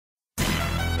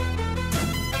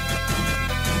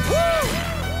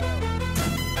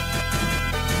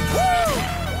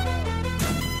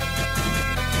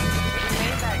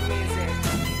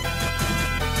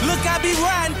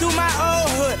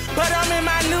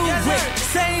with.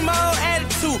 Same old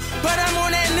attitude, but I'm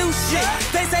on that new shit.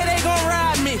 They say they gon'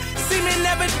 ride me, see me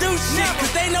never do shit,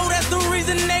 cause they know that's the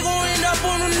reason they gon' end up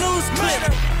on the news clip.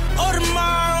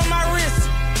 Audemars on my wrist,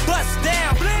 bust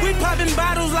down. We popping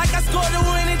bottles like I scored a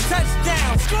winning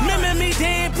touchdown. Remember me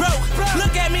dead broke,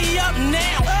 look at me up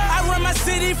now. I run my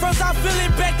city from South Philly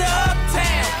back to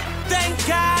Uptown. Thank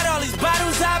God, all these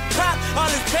bottles I pop, all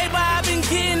this paper I've been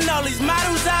getting, all these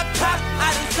models I pop. I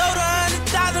done sold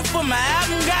 100,000 for my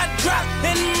album got dropped.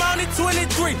 And I'm only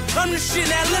 23, I'm the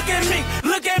shit, now look at me,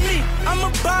 look at me. I'm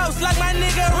a boss like my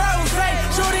nigga Rose.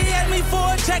 Shorty asked me for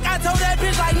a check, I told that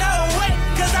bitch like no way.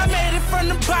 Cause I made it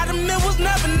from the bottom, it was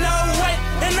never no way.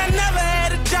 And I never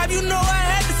had a job, you know I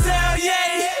had to